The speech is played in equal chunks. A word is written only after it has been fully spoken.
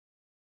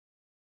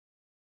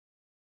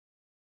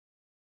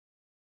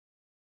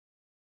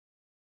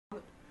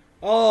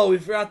Oh, we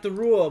forgot the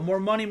rule. More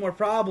money, more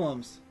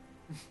problems.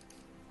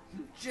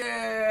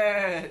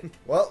 Shit!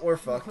 Well, we're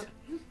fucked.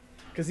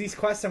 Because these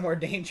quests are more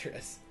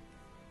dangerous.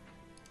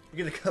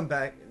 You're gonna come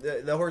back.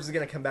 The horse is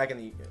gonna come back,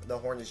 and the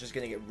horn is just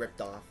gonna get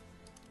ripped off.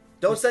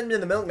 Don't send him to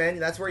the milkman.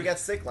 That's where he got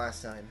sick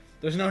last time.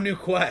 There's no new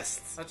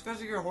quests. That's because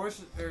of your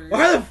horse.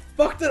 Why the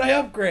fuck did I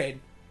upgrade?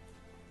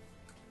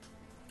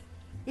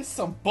 This is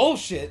some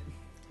bullshit.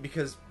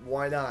 Because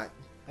why not?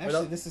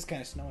 Actually, this is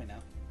kind of snowy now.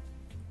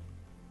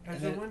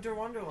 It's a winter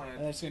wonderland.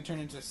 And it's going to turn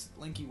into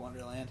Slinky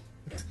Wonderland.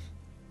 It's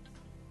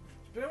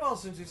been a while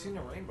since you've seen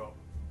a rainbow.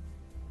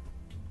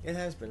 It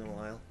has been a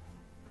while.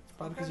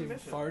 Probably because you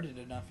farted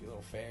enough, you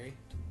little fairy.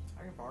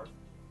 I can fart.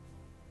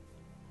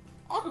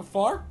 I can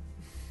fart.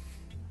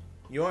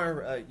 You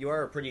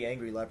are a pretty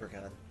angry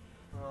leprechaun.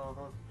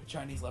 Uh-huh. A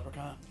Chinese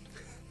leprechaun.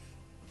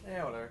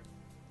 Yeah, whatever.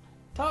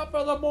 Top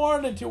of the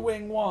morning to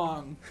Wing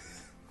Wong.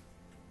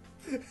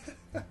 You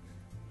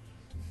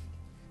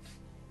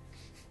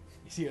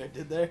see what I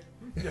did there?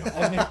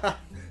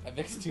 I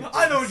mixed two.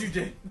 I know what you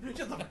did.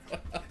 Shut the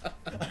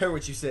I heard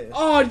what you said.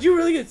 Oh, did you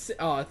really get sick?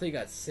 Oh, I thought you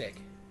got sick.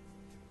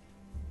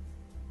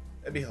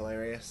 That'd be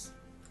hilarious.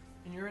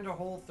 And you're into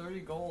whole 30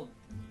 gold.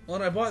 Well,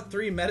 and I bought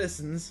 3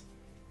 medicines.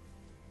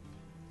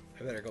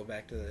 I better go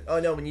back to the... Oh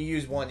no, when you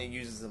use one, it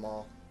uses them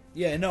all.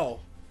 Yeah, no.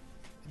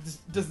 It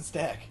just doesn't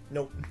stack.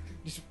 Nope.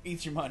 Just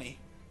eats your money.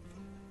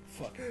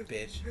 Fucking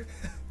bitch.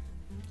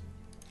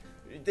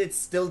 It's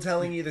still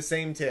telling you the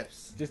same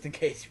tips. Just in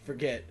case you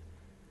forget.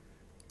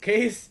 In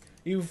case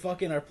you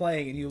fucking are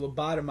playing and you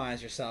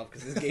lobotomize yourself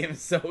because this game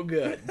is so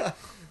good.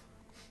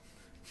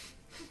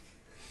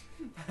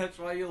 That's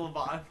why you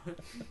lobotomize.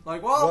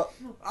 Like, well,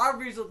 I've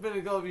reached a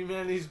bit of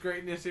humanity's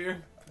greatness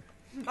here.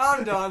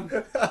 I'm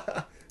done.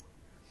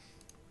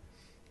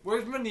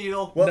 Where's my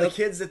needle? Well, the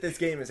kids that this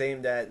game is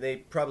aimed at, they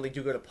probably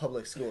do go to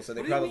public school, so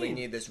they What do you probably mean?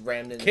 need this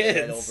rammed in their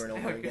head Kids. over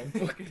and over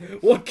again.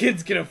 What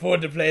kids can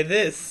afford to play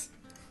this?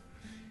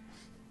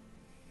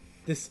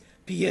 This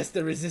pièce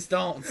de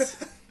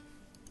résistance.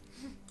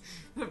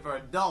 For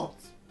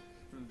adults.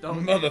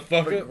 Don't For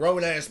Motherfucker.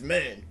 grown-ass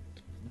men.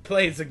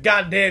 Plays a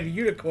goddamn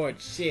unicorn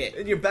shit.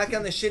 And you're back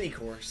on the shitty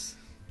course.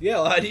 Yeah,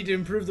 well, I need to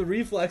improve the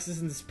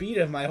reflexes and the speed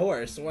of my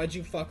horse, so why'd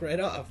you fuck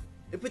right off?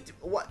 But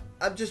what?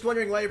 I'm just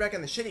wondering why you're back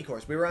on the shitty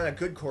course. We were on a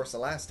good course the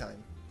last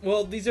time.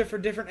 Well, these are for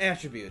different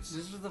attributes.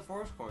 This was the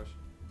forest course.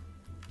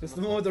 Just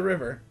the one with the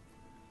river.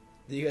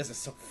 That you guys are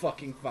so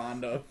fucking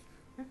fond of.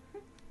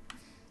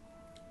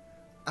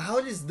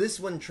 How does this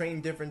one train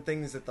different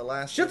things at the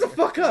last? Shut the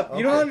fuck up!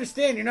 You don't Okay.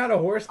 understand, you're not a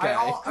horse guy.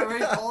 I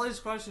raised all these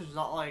questions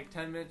not like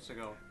 10 minutes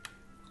ago.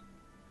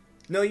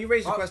 No, you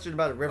raised a question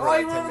about a river. Oh,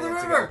 like you 10 went over the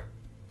minutes river! ago.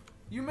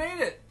 You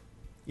made it!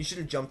 You should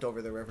have jumped over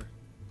the river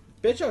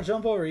Bitch, I'll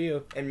jump over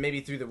you. and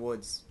maybe through the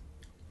woods.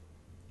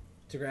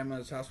 To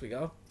grandmother's house we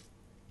go.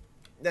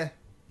 Nah,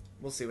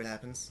 we'll see what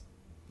happens.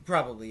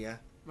 Probably, yeah.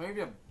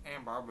 Maybe a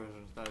Aunt Barbara's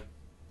instead.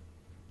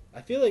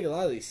 I feel like a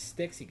lot of these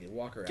sticks you could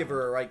walk around. Give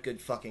her a right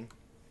good fucking.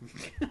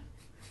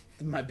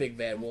 My big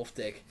bad wolf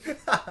dick.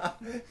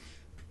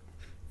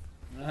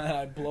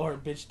 I'd blow her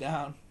bitch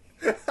down.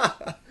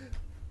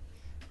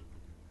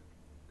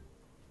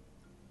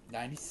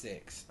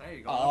 96. There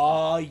you go.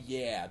 Oh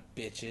yeah,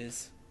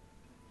 bitches.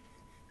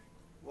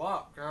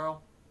 What,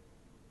 girl?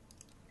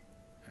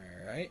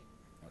 Alright.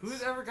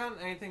 Who's ever gotten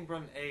anything but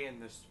an A in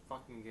this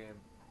fucking game?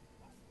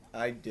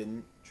 I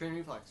didn't. Train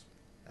reflex.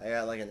 I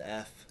got like an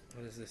F.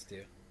 What does this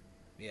do?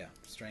 Yeah,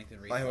 strength and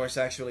My reflex. horse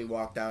actually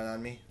walked out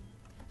on me.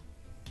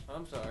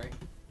 I'm sorry.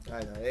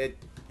 I know.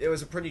 It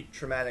was a pretty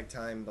traumatic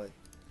time, but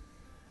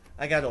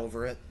I got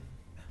over it.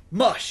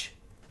 Mush!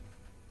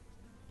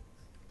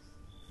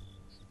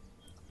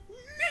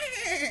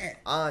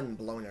 On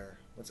Bloner.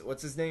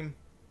 What's his name?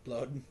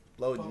 Bloated.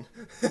 Bloden.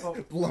 Oh.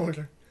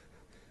 Bloner.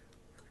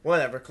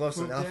 Whatever, close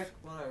Poop enough. dick,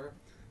 whatever.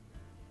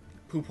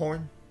 Poop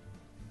horn.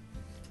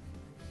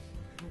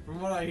 From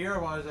what I hear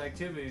about his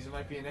activities, it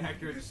might be an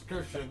accurate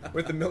description.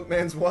 With the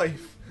milkman's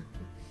wife.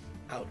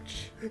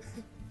 Ouch.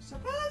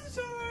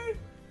 Suppository!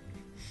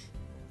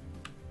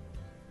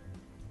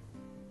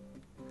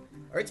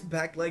 Are its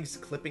back legs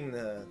clipping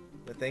the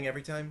thing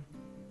every time?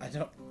 I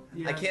don't...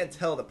 Yeah. I can't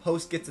tell. The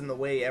post gets in the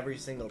way every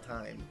single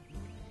time.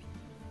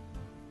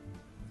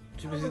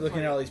 Too busy looking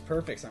at all these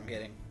perfects I'm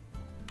getting.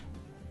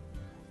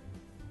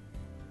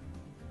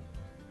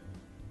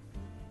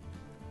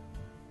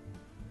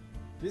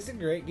 This is a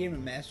great game to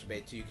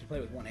masturbate to. You can play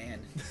with one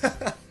hand.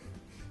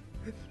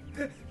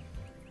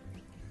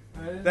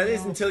 That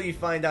is until you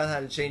find out how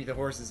to change the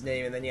horse's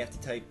name, and then you have to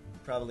type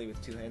probably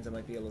with 2 hands. It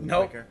might be a little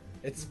Nope. quicker.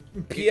 It's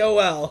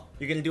POL.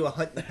 You're gonna do a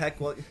hunt and peck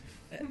what?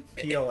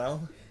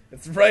 POL?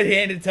 It's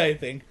right-handed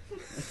typing.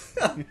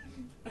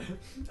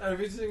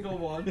 Every single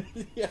one.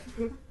 Yeah.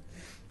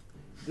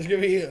 There's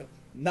gonna be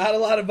not a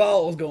lot of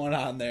vowels going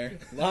on there.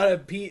 A lot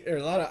of a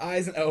lot of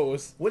I's and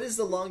O's. What is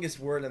the longest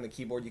word on the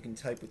keyboard you can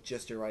type with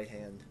just your right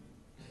hand?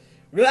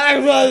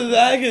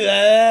 Longest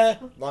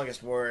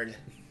word,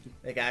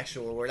 like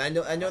actual word. I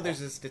know. There's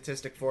a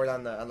statistic for it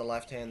on the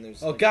left hand.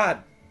 There's Oh like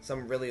God,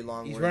 some really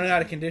long. he's word. running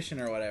out of condition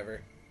or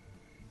whatever.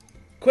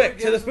 Quick,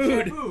 Get to the some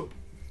food. shampoo.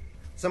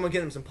 Someone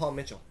get him some Paul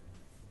Mitchell.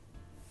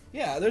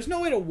 Yeah, there's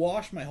no way to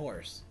wash my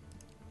horse.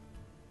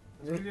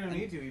 You don't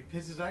need to. He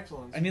pisses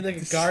excellence. I need like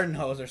a garden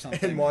hose or And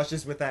something.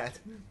 washes with that.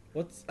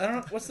 I don't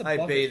know. What's the I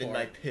bucket bathe for? in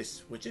my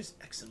piss, which is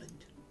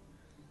excellent.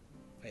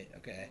 Wait,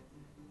 okay.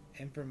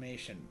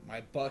 Information.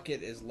 My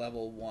bucket is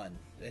level 1.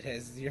 It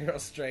has 0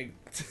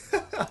 strength.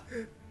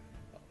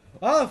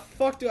 How the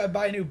fuck do I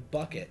buy a new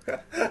bucket?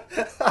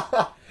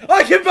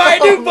 I can buy a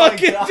new Oh my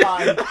bucket!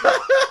 God.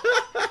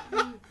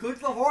 Click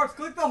the horse.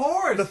 Click the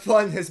horse. The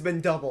fun has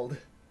been doubled.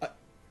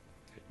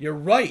 You're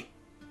right.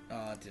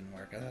 Oh, it didn't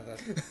work.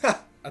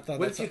 I thought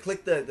What that's if you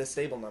click the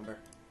stable number?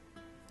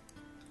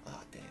 Oh,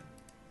 damn.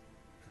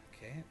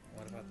 Okay,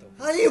 what about the...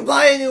 How do you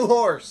buy a new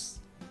horse?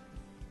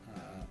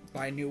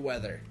 buy new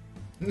weather.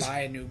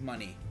 Buy new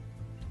money.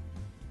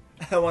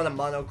 I want a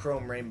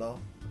monochrome rainbow.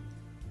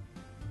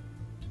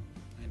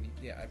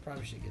 I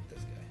probably should get this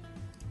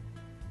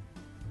guy.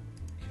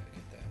 Yeah,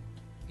 get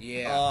that.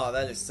 Yeah. Oh,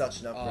 that is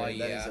such an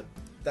upgrade. Oh, yeah.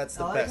 That's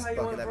the I like best how you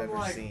bucket went I've from, ever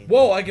like- seen.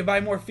 Whoa, I can buy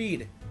more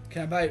feed.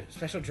 Can I buy a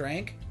special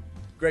drink?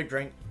 Great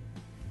drink.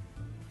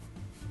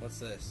 What's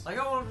this? I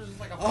got one just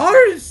like a.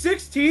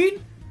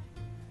 116?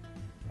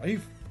 Are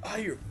you out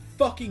of your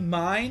fucking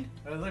mind?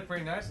 It looked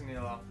pretty nice in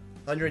yellow.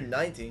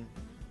 119.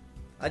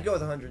 I'd go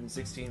with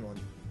 116 one.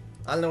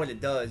 I don't know what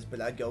it does, but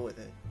I'd go with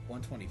it.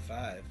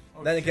 125.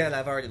 Oh, Then shit. again,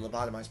 I've already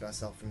lobotomized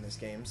myself from this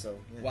game, so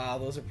yeah. Wow,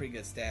 those are pretty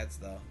good stats,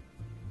 though.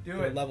 Do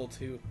They're it. level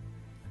 2.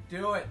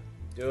 Do it.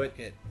 Do it. Fuck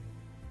it.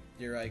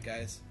 You're right,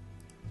 guys.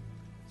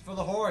 It's for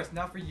the horse,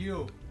 not for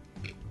you.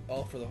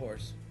 All for the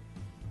horse.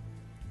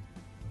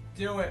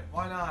 Do it.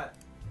 Why not?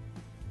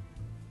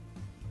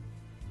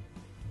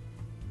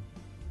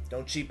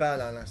 Don't cheap out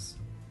on us.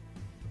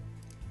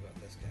 What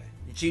about this guy?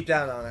 You cheaped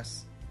out on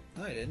us.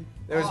 No, I didn't.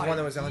 There was Oh, one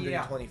that was yeah.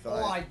 125.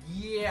 Oh,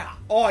 yeah.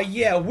 Oh,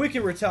 yeah,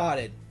 wicked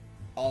retarded.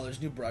 Oh,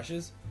 there's new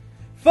brushes.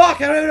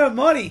 Fuck, I don't have enough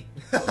money.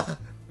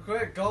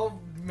 Quick, go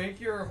make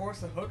your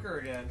horse a hooker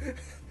again.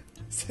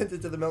 Sent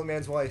it to the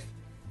milkman's wife.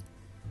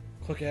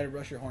 Quick, I gotta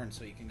brush your horn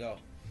so you can go.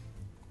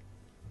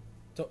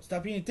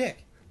 Stop being a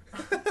dick.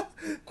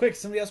 Quick,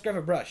 somebody else grab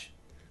a brush.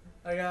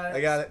 I got it.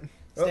 I got it.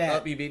 Oh,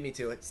 Stat. oh, you beat me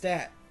to it.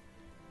 Stat.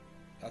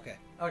 Okay,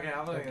 Okay,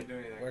 I'm not Okay, gonna do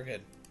anything. we're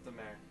good. The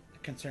mare.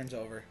 Concern's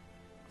over.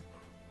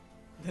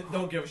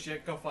 Don't give a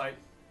shit. Go fight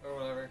or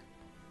whatever.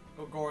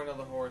 Go gore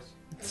another horse.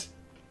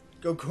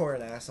 Go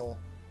Corin, asshole.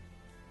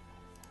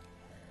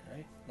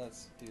 Alright,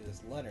 let's do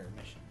this letter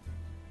mission.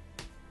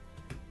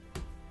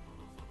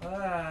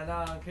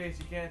 Now, in case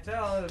you can't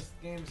tell, this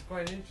game is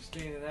quite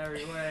interesting in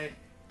every way.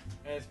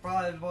 And it's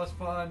probably the most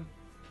fun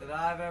that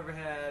I've ever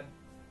had.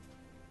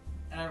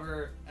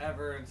 Ever,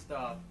 and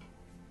stuff.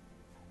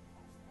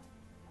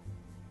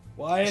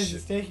 Why is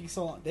this taking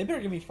so long? They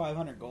better give me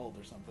 500 gold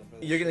or something for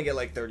this. You're gonna get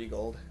like 30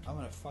 gold. I'm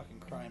gonna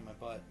fucking cry in my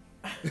butt.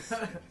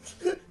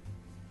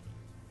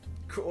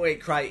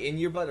 Wait, cry in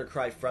your butt or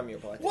cry from your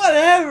butt?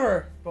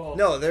 Whatever! Both.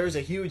 No, there's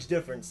a huge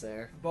difference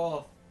there.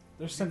 Both.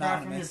 They're You cry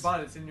from your synonymous. butt,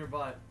 it's in your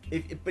butt.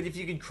 But if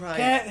you could cry,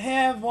 Can't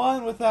have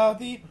one without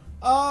the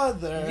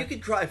other. you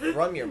could cry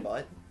from your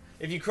butt.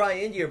 If you cry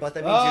into your butt,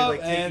 that means Up you're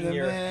like and taking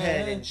your man.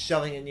 head and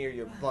shoving it near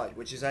your butt,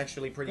 which is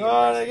actually pretty Go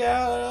amazing.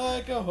 together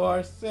like a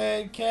horse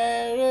and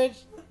carriage.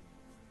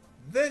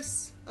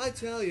 This, I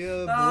tell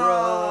you,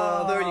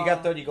 Ah. brother. You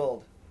got 30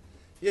 gold.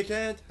 You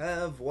can't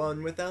have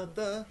one without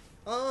the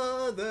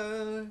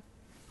other.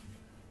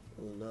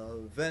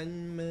 Love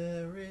and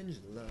marriage,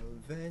 love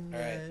and All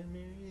right.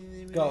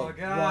 marriage. Go. Oh,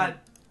 God.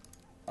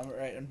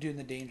 I'm doing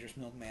the dangerous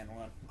milkman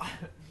one.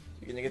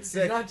 You're gonna get He's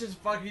sick. not just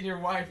fucking your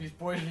wife, he's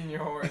poisoning your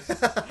horse.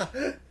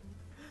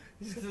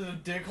 He's just a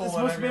dick hole This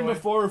in must have been everyone.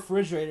 before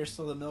refrigerators,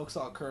 so the milk's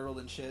all curdled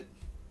and shit.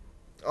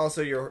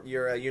 Also, your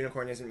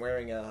unicorn isn't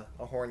wearing a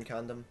horn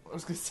condom. I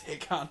was gonna say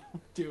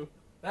condom too.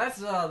 That's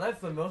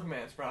the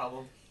milkman's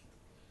problem.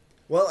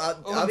 Well,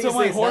 until obviously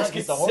my it's horse not, 'cause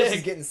gets the horse is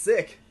sick. getting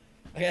sick.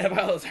 I gotta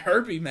buy all this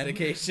herpes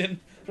medication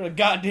for a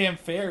goddamn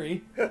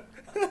fairy. You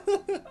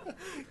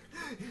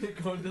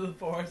go into the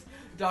forest,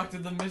 Doctor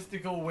the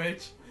Mystical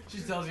Witch. She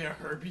sells you a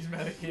herpes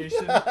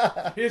medication.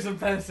 Here's some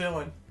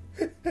penicillin.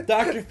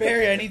 Dr.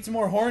 Fairy, I need some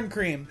more horn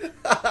cream.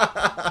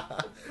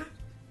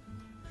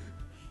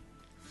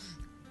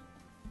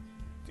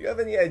 Do you have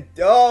any idea?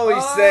 Oh,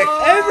 he's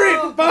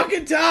Every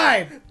fucking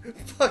time! sick.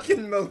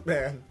 Fucking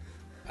milkman.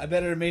 I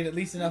better have made at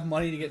least enough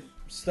money to get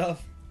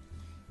stuff.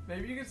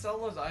 Maybe you could sell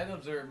those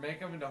items or make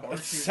them into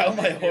horseshoes. Sell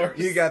my horse.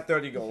 You got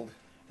 30 gold.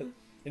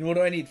 And what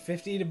do I need?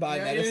 50 to buy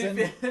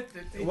medicine?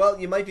 Well,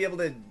 you might be able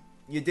to.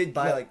 You did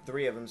buy Yeah. like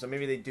 3 of them, so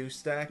maybe they do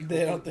stack.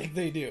 They don't think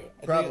they do.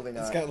 I Probably think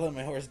not. It's gotta let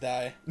my horse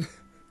die.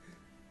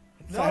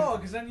 No,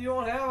 because then you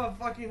don't have a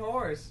fucking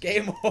horse.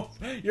 Game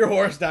over. Your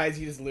horse dies,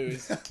 you just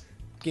lose.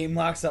 Game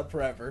locks up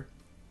forever.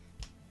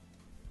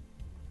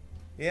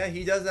 Yeah,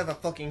 he does have a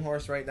fucking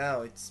horse right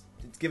now. It's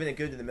giving it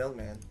good to the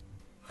milkman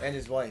and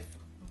his wife.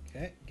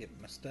 Okay, get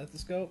my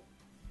stethoscope.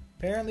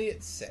 Apparently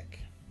it's sick.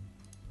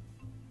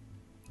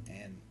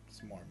 And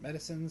some more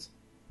medicines.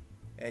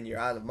 And you're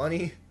out of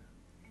money.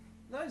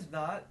 No, it's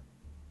not.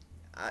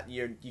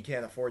 you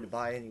can't afford to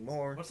buy any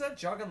more. What's that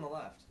jug on the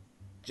left?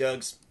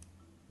 Jugs.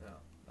 No,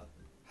 nothing.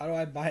 How do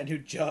I buy a new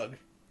jug?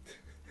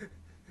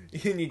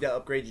 You need to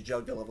upgrade your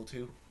jug to level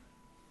 2.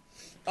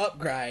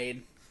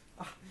 Upgrade.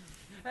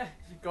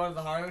 Go to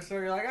the hardware store,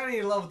 you're like, I need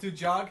a level 2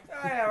 jug. Oh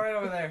yeah, right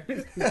over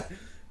there.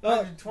 Oh,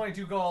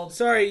 122 gold.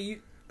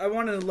 sorry, I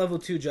wanted a level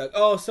 2 jug.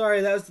 Oh,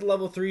 sorry, that was the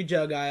level 3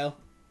 jug aisle.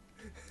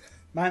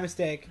 My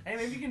mistake. Hey,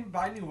 maybe you can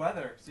buy new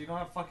weather so you don't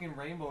have fucking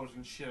rainbows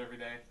and shit every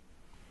day.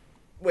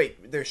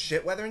 Wait, there's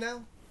shit weather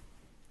now?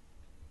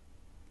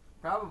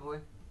 Probably.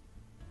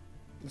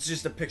 It's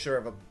just a picture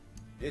of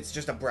it's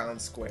just a brown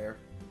square.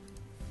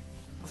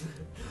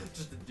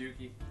 Just a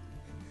dookie.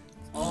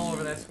 All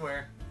over that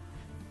square.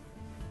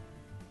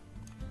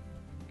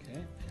 Okay,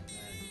 and then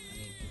I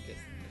need to get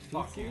the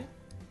Fuck feet you.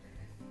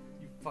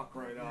 You fuck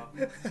right off.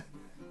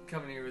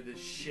 Coming here with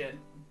this shit.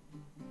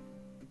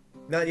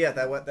 Not yet.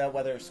 That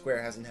weather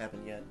square hasn't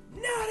happened yet.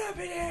 Not up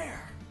in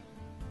here!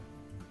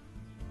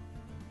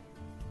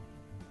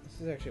 This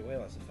is actually way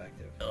less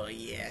effective. Oh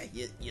yeah,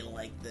 you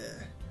like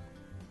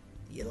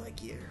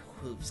your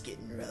hooves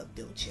getting rubbed,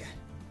 don't you?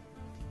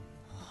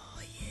 Oh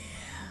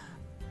yeah.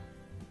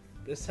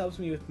 This helps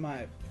me with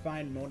my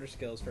fine motor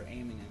skills for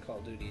aiming in Call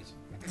of Duties.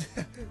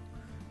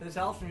 This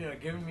helps me,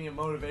 giving me a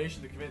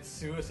motivation to commit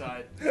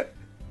suicide.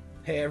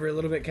 Hey, every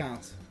little bit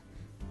counts.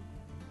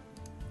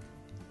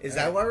 Is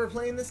that why we're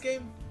playing this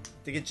game?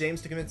 To get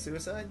James to commit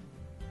suicide?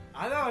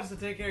 I know it's to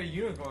take care of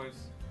unicorns.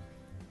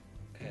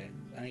 Okay,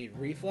 I need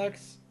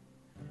reflex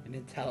and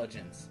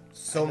intelligence.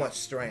 So much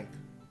strength.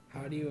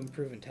 How do you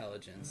improve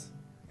intelligence?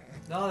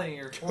 Nothing,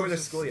 your Go horse to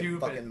is school, you stupid.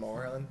 fucking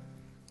moron.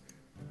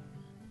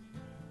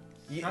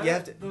 You Try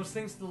have to those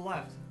things to the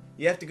left.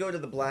 you have to go to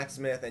the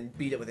blacksmith and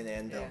beat it with an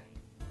anvil. Yeah.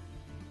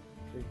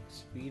 For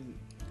speed.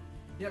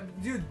 Yeah,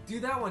 but dude, do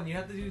that one. You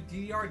have to do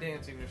DDR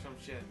dancing or some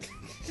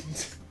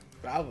shit.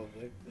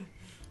 Probably.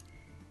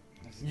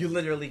 You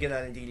literally get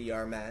on a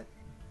DDR, Matt.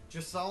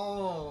 Just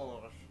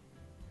so.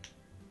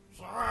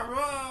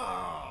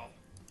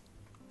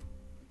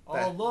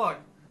 Oh, look.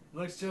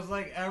 Looks just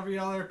like every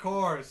other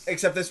course.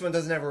 Except this one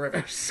doesn't have a I river.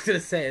 was just gonna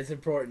say it's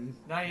important.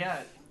 Not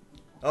yet.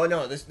 Oh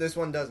no, this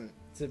one doesn't.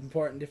 It's an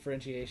important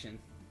differentiation.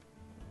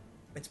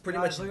 It's pretty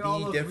Guys, much look at all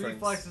the those difference.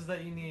 reflexes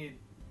that you need.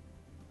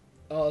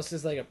 Oh, this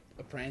is like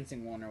a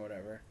prancing one or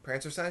whatever.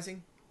 Prancer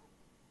sizing?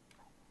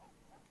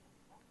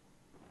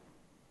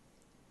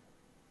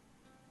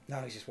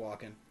 Now he's just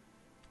walking.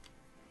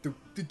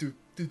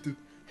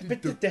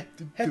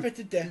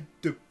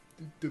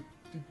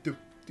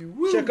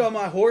 Check out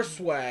my horse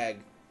swag.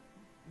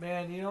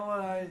 Man, you know what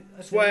I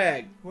think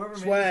Swag. Whoever made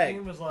Swag. this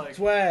game was like,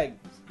 Swag.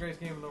 it's the greatest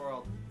game in the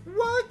world.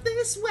 Walk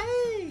this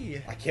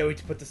way! I can't wait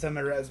to put this on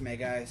my resume,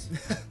 guys.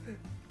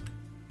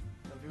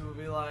 And people will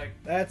be like,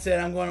 That's it.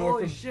 I'm going to work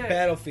holy for shit, you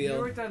Battlefield.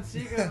 worked on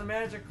Sega and the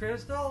Magic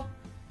Crystal?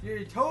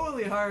 You're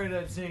totally hired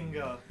at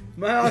Zynga.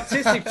 My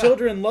autistic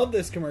children love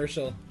this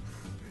commercial.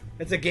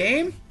 It's a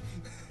game?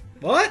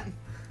 What?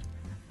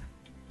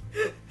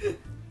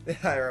 They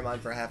hire him on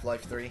for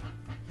Half-Life 3.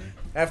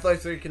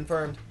 Half-Life 3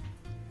 confirmed.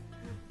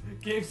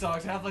 Game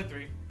sucks, Half-Life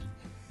 3.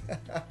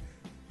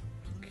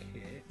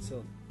 Okay,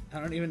 so I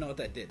don't even know what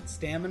that did.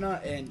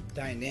 Stamina and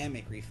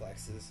dynamic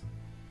reflexes.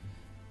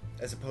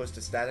 As opposed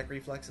to static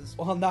reflexes.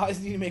 Well, now I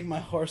just need to make my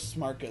horse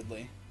smart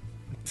goodly.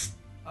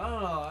 I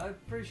don't know, I'm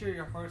pretty sure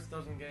your horse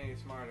doesn't get any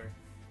smarter.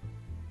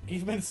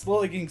 He's been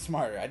slowly getting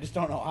smarter. I just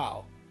don't know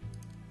how.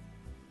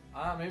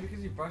 Maybe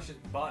because you brushed his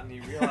butt and he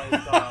realized,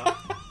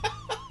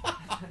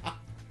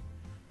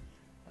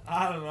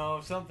 I don't know,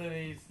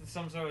 something,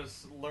 some sort of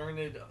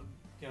learned,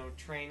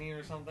 training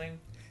or something.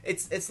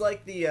 It's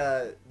like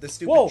the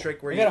stupid Whoa!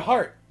 trick where I you got a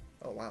heart.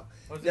 Oh wow.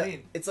 What's Yeah, it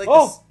mean? it's like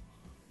Oh! this.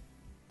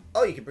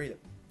 Oh, you can breathe it.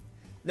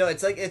 No,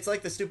 it's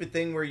like the stupid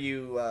thing where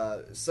you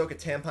soak a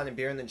tampon in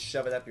beer and then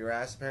shove it up your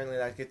ass. Apparently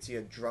that gets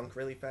you drunk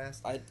really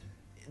fast.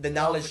 The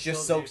knowledge also just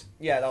kills soaks.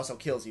 Yeah, it also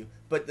kills you.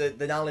 But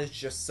the knowledge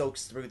just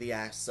soaks through the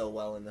ass so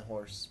well in the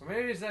horse. Or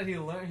maybe it's that he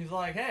learned, he's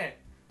like, hey,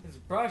 this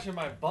brush in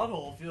my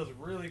butthole feels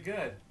really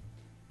good.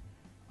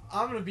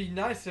 I'm gonna be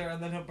nicer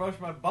and then he'll brush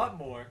my butt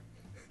more.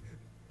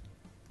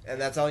 And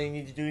that's all you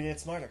need to do to get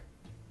smarter.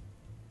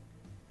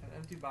 An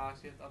empty box,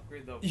 you have to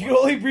upgrade the... You can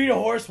only breed a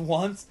horse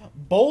once?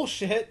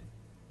 Bullshit.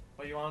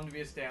 But you want him to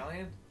be a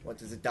stallion? What,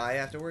 does it die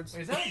afterwards?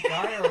 Wait, is that a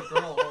guy or a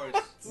girl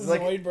horse? Is it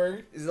like-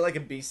 Zoidberg. Is it like a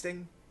bee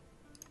sting?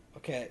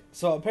 Okay,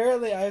 so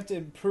apparently I have to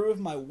improve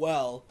my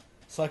well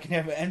so I can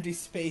have an empty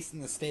space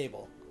in the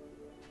stable.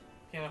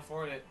 Can't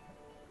afford it.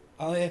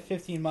 I only have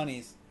 15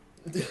 monies.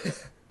 Is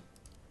it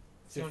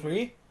 200.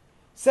 free?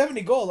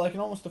 70 gold, I can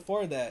almost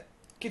afford that.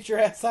 Get your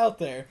ass out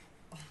there.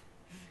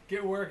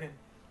 Get working.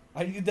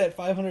 I need that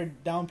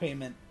 500 down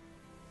payment.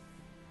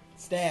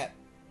 Stat.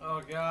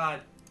 Oh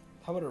god.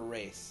 How about a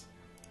race?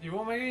 You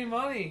won't make any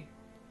money.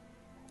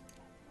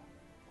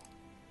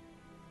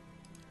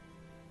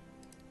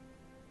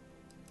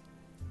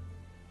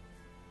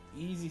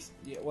 Easy,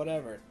 yeah,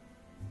 whatever.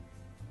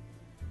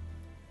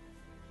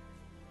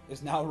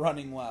 Is now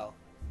running well.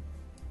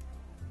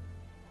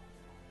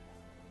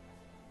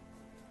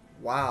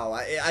 Wow,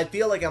 I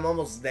feel like I'm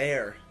almost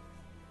there.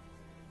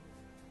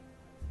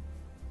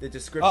 The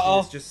description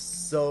Uh-oh. is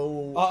just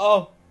so...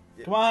 Uh-oh.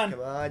 Come on.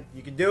 Come on,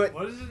 you can do it.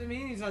 What does it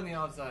mean he's on the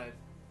outside?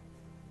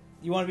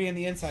 You want to be on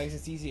the inside because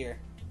it's easier.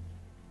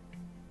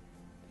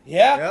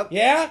 Yeah? Yep.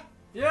 Yeah?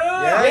 Yeah!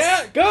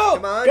 Yes. Yeah? Go!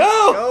 Come on,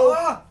 Go! go.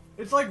 Ah,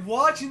 it's like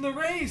watching the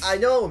race! I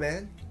know,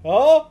 man.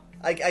 Oh!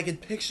 I can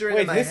picture it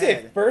Wait, in my this is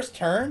head. it first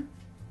turn?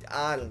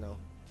 I don't know.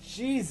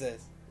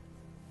 Jesus.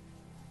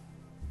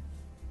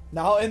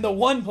 Now in the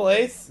one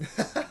place.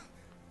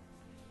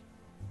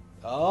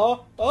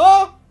 Oh!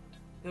 Oh!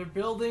 They're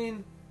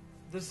building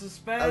the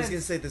suspense. I was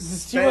gonna say the This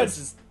is too much. suspense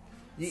is...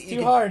 It's you too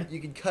can, hard. You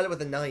can cut it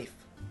with a knife.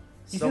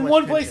 He's So in much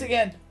one place tension.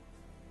 again.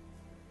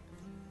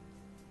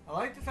 I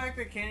like the fact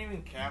they can't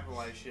even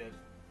capitalize shit.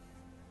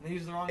 They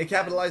use the wrong. It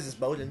capitalizes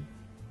Bowden.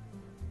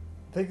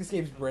 I think this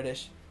game's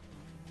British.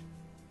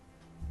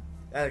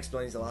 That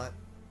explains a lot.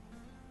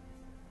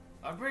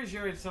 I'm pretty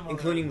sure it's some.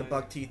 Including the other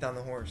buck teeth on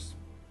the horse.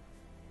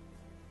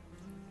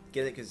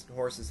 Get it? Because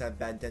horses have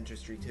bad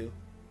dentistry too.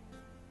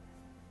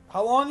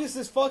 How long is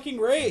this fucking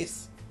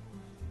race?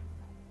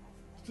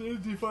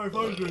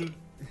 7,500.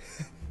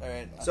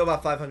 Alright. So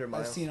about 500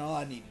 miles. I've seen all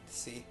I needed to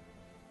see.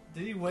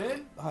 Did he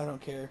win? I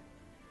don't care.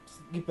 Just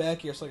get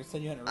back here so I can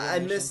send you on a real I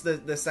mission. missed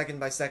the second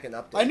by second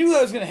update. I knew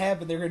that was gonna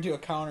happen. They're gonna do a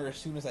counter as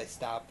soon as I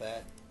stop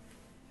that.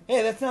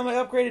 Hey, that's not my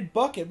upgraded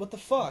bucket. What the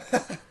fuck?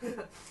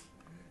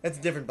 That's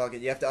a different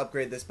bucket. You have to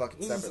upgrade this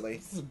bucket separately.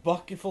 This is a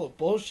bucket full of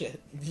bullshit.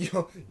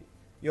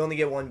 You only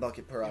get one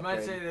bucket per You upgrade.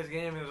 might say this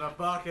game is a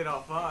bucket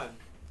of fun.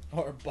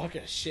 Or a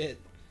bucket of shit.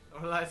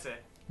 What did I say?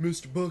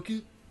 Mr.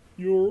 Bucket.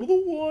 You're the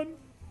one.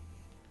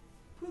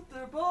 Put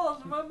their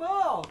balls in my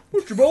mouth.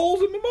 Put your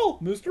balls in my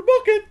mouth, Mr.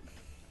 Bucket.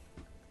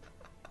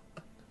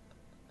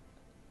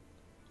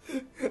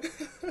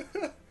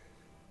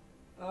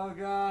 Oh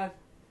god.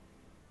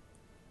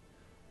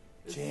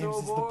 It's James so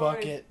is the boring.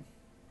 bucket.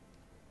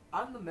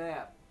 I'm the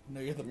map.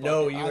 No, you're the bucket.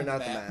 No, you I'm are not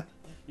the map.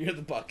 You're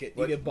the bucket. You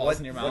What- get balls what-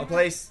 in your What mouth.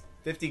 place?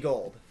 50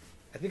 gold.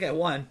 I think I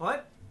won.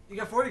 What? You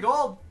got 40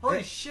 gold? Holy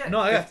Hey, shit. No,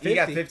 I got 50. You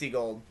got 50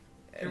 gold.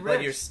 You're But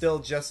rich. you're still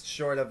just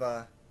short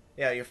of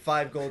yeah, you're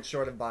 5 gold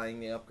short of buying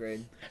the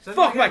upgrade. So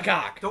Fuck you my guys-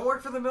 cock. Don't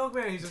work for the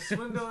milkman. He's a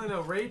swindler and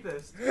a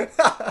rapist. I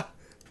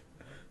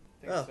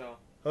think Oh. so.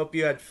 Hope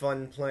you had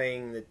fun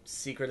playing the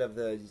Secret of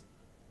the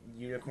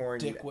Unicorn.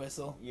 Dick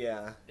whistle.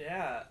 Yeah.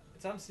 Yeah,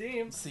 it's on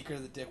Steam. Secret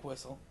of the dick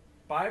whistle.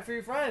 Buy it for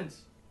your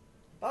friends.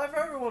 Buy it for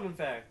everyone, in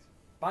fact.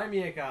 Buy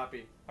me a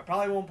copy. I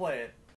probably won't play it.